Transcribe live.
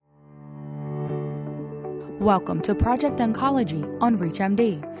Welcome to Project Oncology on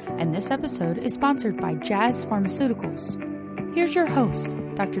ReachMD, and this episode is sponsored by Jazz Pharmaceuticals. Here's your host,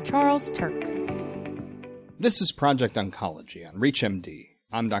 Dr. Charles Turck. This is Project Oncology on ReachMD.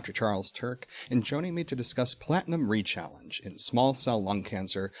 I'm Dr. Charles Turck, and joining me to discuss platinum Rechallenge in small cell lung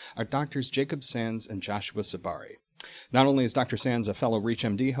cancer are Drs. Jacob Sands and Joshua Sabari. Not only is Dr. Sands a fellow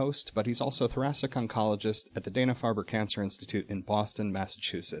ReachMD host, but he's also a thoracic oncologist at the Dana-Farber Cancer Institute in Boston,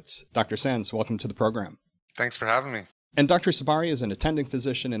 Massachusetts. Dr. Sands, welcome to the program. Thanks for having me. And Dr. Sabari is an attending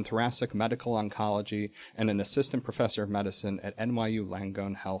physician in thoracic medical oncology and an assistant professor of medicine at NYU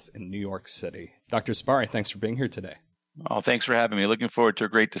Langone Health in New York City. Dr. Sabari, thanks for being here today. Oh, thanks for having me. Looking forward to a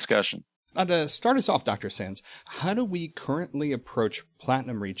great discussion. Now, to start us off, Dr. Sands, how do we currently approach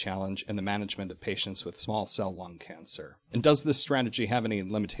platinum Rechallenge in the management of patients with small cell lung cancer? And does this strategy have any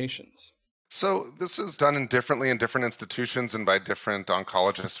limitations? So this is done differently in different institutions and by different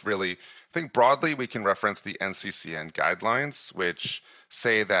oncologists, really. I think broadly we can reference the NCCN guidelines, which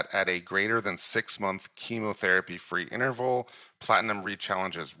say that at a greater than 6-month chemotherapy-free interval, platinum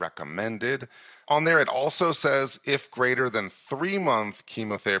Rechallenge is recommended. On there, it also says if greater than 3-month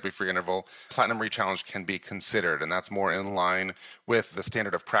chemotherapy-free interval, platinum Rechallenge can be considered, and that's more in line with the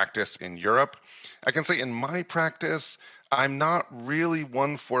standard of practice in Europe. I can say in my practice, I'm not really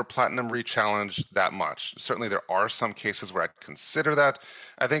one for platinum Rechallenge that much. Certainly there are some cases where I consider that.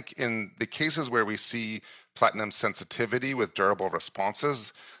 I think in the cases where we see platinum sensitivity with durable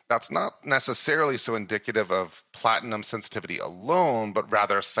responses, that's not necessarily so indicative of platinum sensitivity alone, but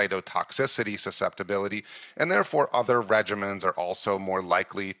rather cytotoxicity susceptibility, and therefore other regimens are also more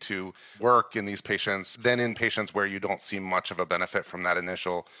likely to work in these patients than in patients where you don't see much of a benefit from that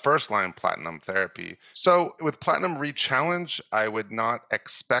initial first-line platinum therapy. So with platinum Rechallenge, I would not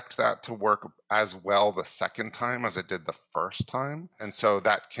expect that to work as well the second time as it did the first time. And so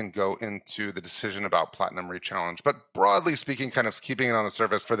that can go into the decision about platinum Rechallenge. But broadly speaking, kind of keeping it on the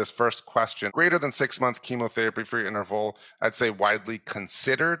surface for this first question, greater than 6-month chemotherapy-free interval, I'd say widely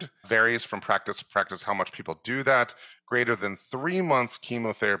considered, varies from practice to practice how much people do that. Greater than 3 months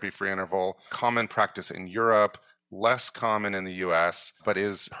chemotherapy-free interval, common practice in Europe, less common in the US, but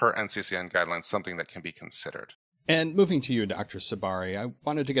is per NCCN guidelines something that can be considered. And moving to you, Dr. Sabari, I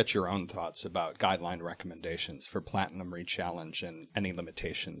wanted to get your own thoughts about guideline recommendations for platinum Rechallenge and any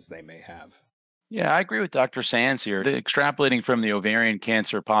limitations they may have. Yeah, I agree with Dr. Sands here. Extrapolating from the ovarian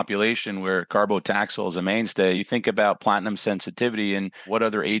cancer population where carbotaxol is a mainstay, you think about platinum sensitivity and what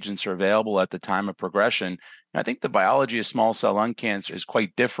other agents are available at the time of progression. I think the biology of small cell lung cancer is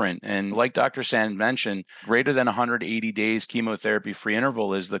quite different. And like Dr. Sand mentioned, greater than 180 days chemotherapy-free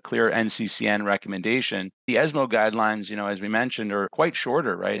interval is the clear NCCN recommendation. The ESMO guidelines, as we mentioned, are quite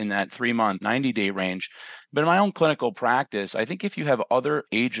shorter, right, in that 3-month, 90-day range. But in my own clinical practice, I think if you have other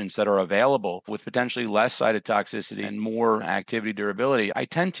agents that are available with potentially less cytotoxicity and more activity durability, I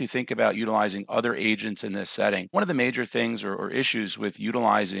tend to think about utilizing other agents in this setting. One of the major things or issues with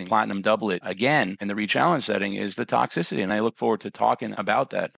utilizing platinum doublet, again, in the Rechallenge setting is the toxicity, and I look forward to talking about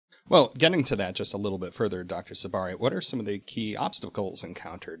that. Well, getting to that just a little bit further, Dr. Sabari, what are some of the key obstacles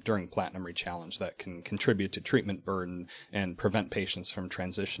encountered during platinum Rechallenge that can contribute to treatment burden and prevent patients from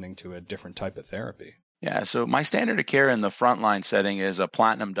transitioning to a different type of therapy? Yeah, so my standard of care in the frontline setting is a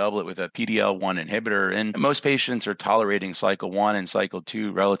platinum doublet with a PD-L1 inhibitor, and most patients are tolerating cycle 1 and cycle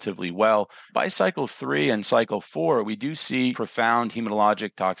 2 relatively well. By cycle 3 and cycle 4, we do see profound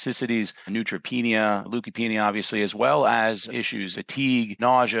hematologic toxicities, neutropenia, leukopenia, obviously, as well as issues, fatigue,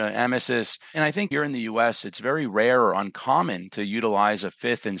 nausea, emesis. And I think here in the U.S., it's very rare or uncommon to utilize a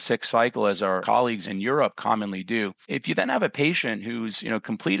 5th and 6th cycle as our colleagues in Europe commonly do. If you then have a patient who's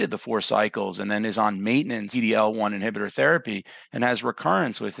completed the 4 cycles and then is on maintenance PD-L1 inhibitor therapy and has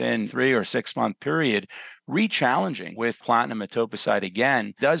recurrence within 3 or 6 month period, rechallenging with platinum etoposide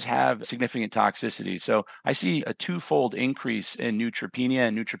again does have significant toxicity. So I see a 2-fold increase in neutropenia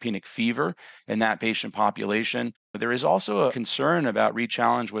and neutropenic fever in that patient population. There is also a concern about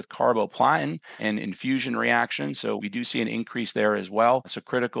rechallenge with carboplatin and infusion reaction. So we do see an increase there as well. So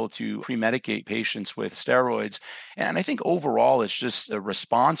critical to pre-medicate patients with steroids. And I think overall, it's just the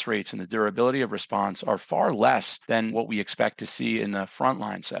response rates and the durability of response are far less than what we expect to see in the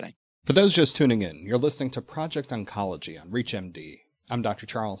frontline setting. For those just tuning in, you're listening to Project Oncology on ReachMD. I'm Dr.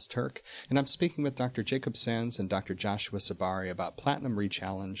 Charles Turck, and I'm speaking with Dr. Jacob Sands and Dr. Joshua Sabari about platinum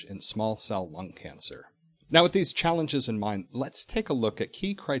Rechallenge in small cell lung cancer. Now, with these challenges in mind, let's take a look at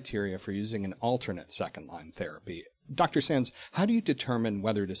key criteria for using an alternate second-line therapy. Dr. Sands, how do you determine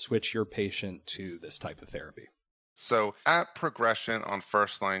whether to switch your patient to this type of therapy? So at progression on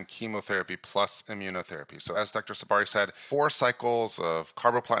first-line chemotherapy plus immunotherapy. So as Dr. Sabari said, 4 cycles of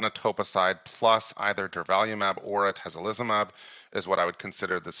carboplatin etoposide plus either durvalumab or atezolizumab is what I would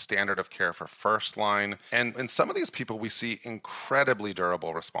consider the standard of care for first line. And in some of these people, we see incredibly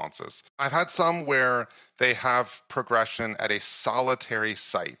durable responses. I've had some where they have progression at a solitary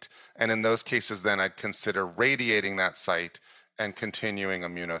site. And in those cases, then I'd consider radiating that site and continuing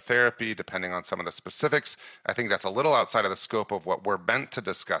immunotherapy, depending on some of the specifics. I think that's a little outside of the scope of what we're meant to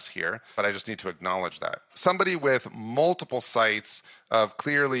discuss here, but I just need to acknowledge that. Somebody with multiple sites of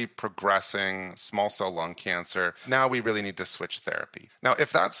clearly progressing small cell lung cancer, now we really need to switch therapy. Now,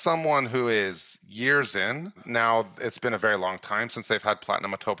 if that's someone who is years in, now it's been a very long time since they've had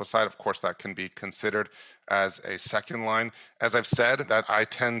platinum etoposide, of course that can be considered as a second line. As I've said, that I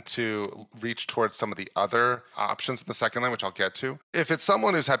tend to reach towards some of the other options in the second line, which I'll get to. If it's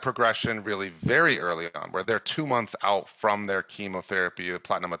someone who's had progression really very early on, where they're 2 months out from their chemotherapy,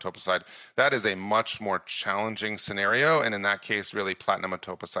 platinum etoposide, that is a much more challenging scenario. And in that case, really platinum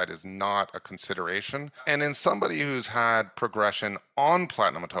etoposide is not a consideration. And in somebody who's had progression on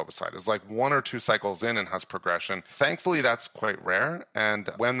platinum etoposide, is like 1 or 2 cycles in and has progression, thankfully that's quite rare. And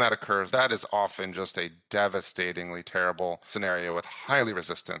when that occurs, that is often just a devastatingly terrible scenario with highly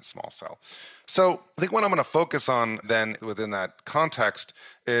resistant small cell. So I think what I'm going to focus on then within that context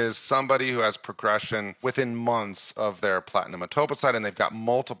is somebody who has progression within months of their platinum etoposide, and they've got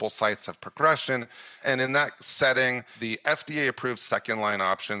multiple sites of progression. And in that setting, the FDA-approved second-line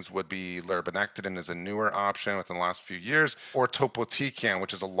options would be lurbinectedin is a newer option within the last few years, or topotecan,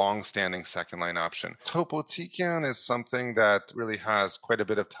 which is a long-standing second-line option. Topotecan is something that really has quite a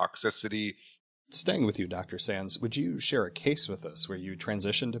bit of toxicity. Staying with you, Dr. Sands, would you share a case with us where you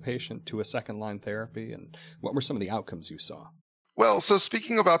transitioned a patient to a second-line therapy, and what were some of the outcomes you saw? Well, so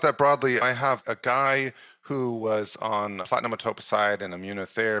speaking about that broadly, I have a guy who was on platinum etoposide and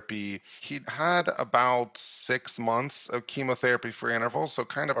immunotherapy. He'd had about 6 months of chemotherapy-free interval, so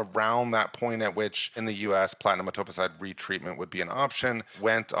kind of around that point at which in the US platinum etoposide retreatment would be an option,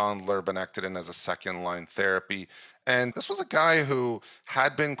 went on lurbinectedin as a second-line therapy. And this was a guy who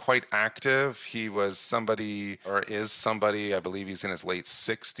had been quite active. He was somebody, or is somebody, I believe he's in his late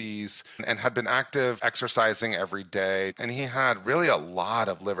 60s, and had been active, exercising every day. And he had really a lot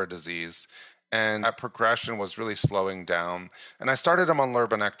of liver disease. And that progression was really slowing down. And I started him on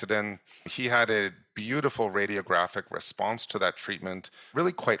lurbinectedin. He had a beautiful radiographic response to that treatment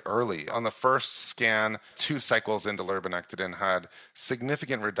really quite early. On the first scan, 2 cycles into lurbinectedin had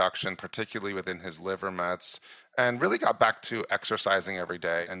significant reduction, particularly within his liver mets, and really got back to exercising every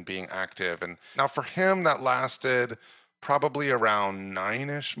day and being active. And now for him, that lasted probably around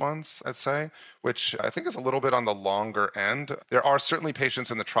 9-ish months, I'd say, which I think is a little bit on the longer end. There are certainly patients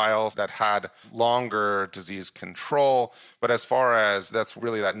in the trials that had longer disease control, but as far as that's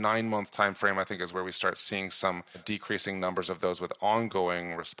really that 9-month time frame, I think is where we start seeing some decreasing numbers of those with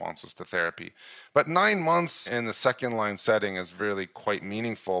ongoing responses to therapy. But 9 months in the second line setting is really quite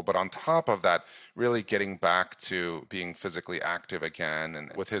meaningful. But on top of that, really getting back to being physically active again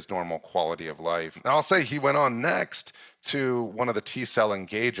and with his normal quality of life. Now, I'll say he went on next to one of the T-cell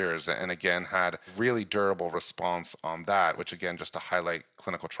engagers and again had really durable response on that, which again, just to highlight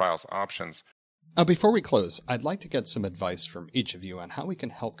clinical trials options. Before we close, I'd like to get some advice from each of you on how we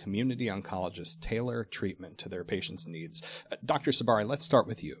can help community oncologists tailor treatment to their patients' needs. Dr. Sabari, let's start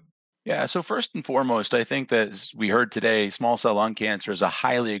with you. Yeah, so first and foremost, I think that as we heard today, small cell lung cancer is a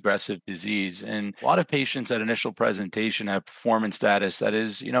highly aggressive disease. And a lot of patients at initial presentation have performance status that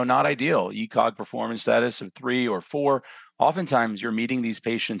is, not ideal. ECOG performance status of 3 or 4. Oftentimes, you're meeting these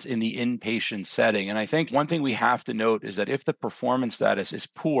patients in the inpatient setting. And I think one thing we have to note is that if the performance status is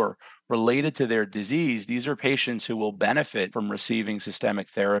poor related to their disease, these are patients who will benefit from receiving systemic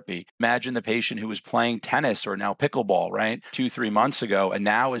therapy. Imagine the patient who was playing tennis or now pickleball, right, 2-3 months ago, and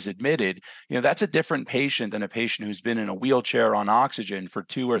now is admitted. That's a different patient than a patient who's been in a wheelchair on oxygen for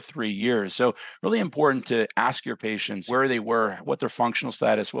 2 or 3 years. So really important to ask your patients where they were, what their functional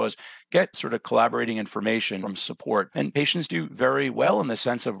status was, get sort of collaborating information from support. And patients do very well in the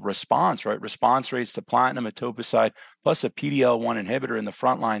sense of response, right? Response rates to platinum etoposide plus a PD-L1 inhibitor in the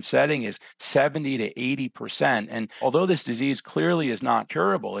frontline setting is 70 to 80%. And although this disease clearly is not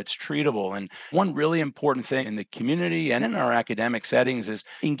curable, it's treatable. And one really important thing in the community and in our academic settings is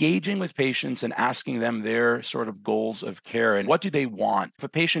engaging with patients and asking them their sort of goals of care and what do they want. If a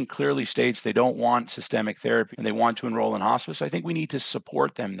patient clearly states they don't want systemic therapy and they want to enroll in hospice, I think we need to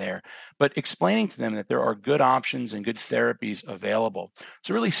support them there. but explaining to them that there are good options and good therapies available.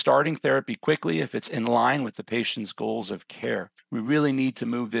 So really starting therapy quickly if it's in line with the patient's goals of care. We really need to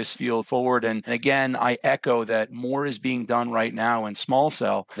move this field forward. And again, I echo that more is being done right now in small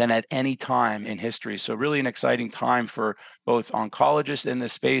cell than at any time in history. So really an exciting time for both oncologists in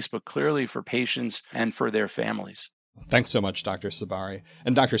this space, but clearly for patients and for their families. Thanks so much, Dr. Sabari.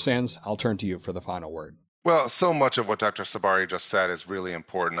 And Dr. Sands, I'll turn to you for the final word. Well, so much of what Dr. Sabari just said is really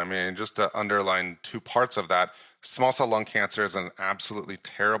important. I mean, just to underline two parts of that, small cell lung cancer is an absolutely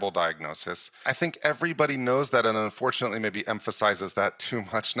terrible diagnosis. I think everybody knows that and unfortunately maybe emphasizes that too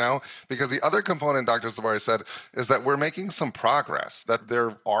much now, because the other component Dr. Sabari said is that we're making some progress, that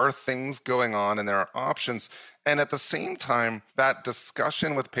there are things going on and there are options. And at the same time, that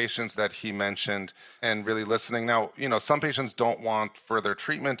discussion with patients that he mentioned and really listening. Now, some patients don't want further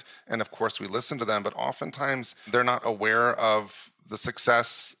treatment. And of course, we listen to them, but oftentimes they're not aware of the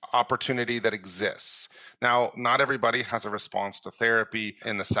success opportunity that exists. Now, not everybody has a response to therapy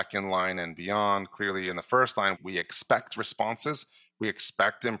in the second line and beyond. Clearly, in the first line, we expect responses. We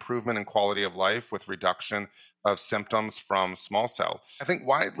expect improvement in quality of life with reduction of symptoms from small cell. I think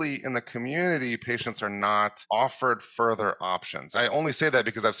widely in the community, patients are not offered further options. I only say that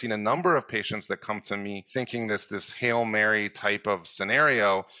because I've seen a number of patients that come to me thinking this Hail Mary type of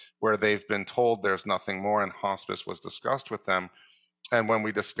scenario where they've been told there's nothing more and hospice was discussed with them. And when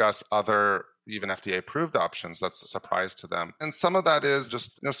we discuss other even FDA-approved options, that's a surprise to them. And some of that is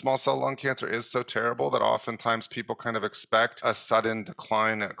just, small cell lung cancer is so terrible that oftentimes people kind of expect a sudden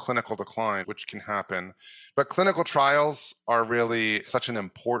decline, a clinical decline, which can happen. But clinical trials are really such an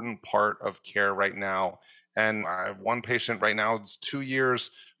important part of care right now. And I have one patient right now, it's 2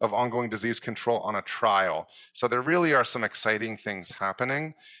 years of ongoing disease control on a trial. So there really are some exciting things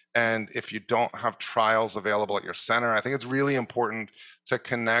happening. And if you don't have trials available at your center, I think it's really important to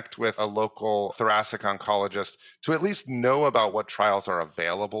connect with a local thoracic oncologist to at least know about what trials are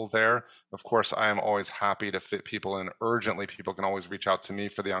available there. Of course, I am always happy to fit people in urgently. People can always reach out to me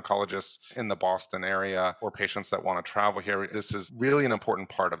for the oncologists in the Boston area or patients that want to travel here. This is really an important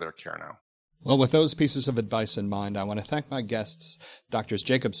part of their care now. Well, with those pieces of advice in mind, I want to thank my guests, Drs.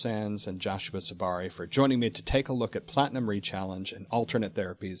 Jacob Sands and Joshua Sabari, for joining me to take a look at platinum Rechallenge and alternate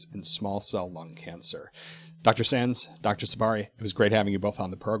therapies in small cell lung cancer. Dr. Sands, Dr. Sabari, it was great having you both on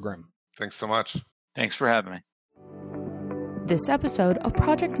the program. Thanks so much. Thanks for having me. This episode of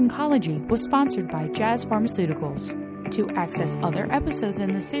Project Oncology was sponsored by Jazz Pharmaceuticals. To access other episodes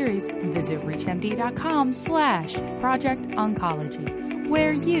in the series, visit reachmd.com/Project Oncology,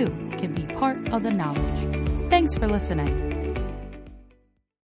 where you can be part of the knowledge. Thanks for listening.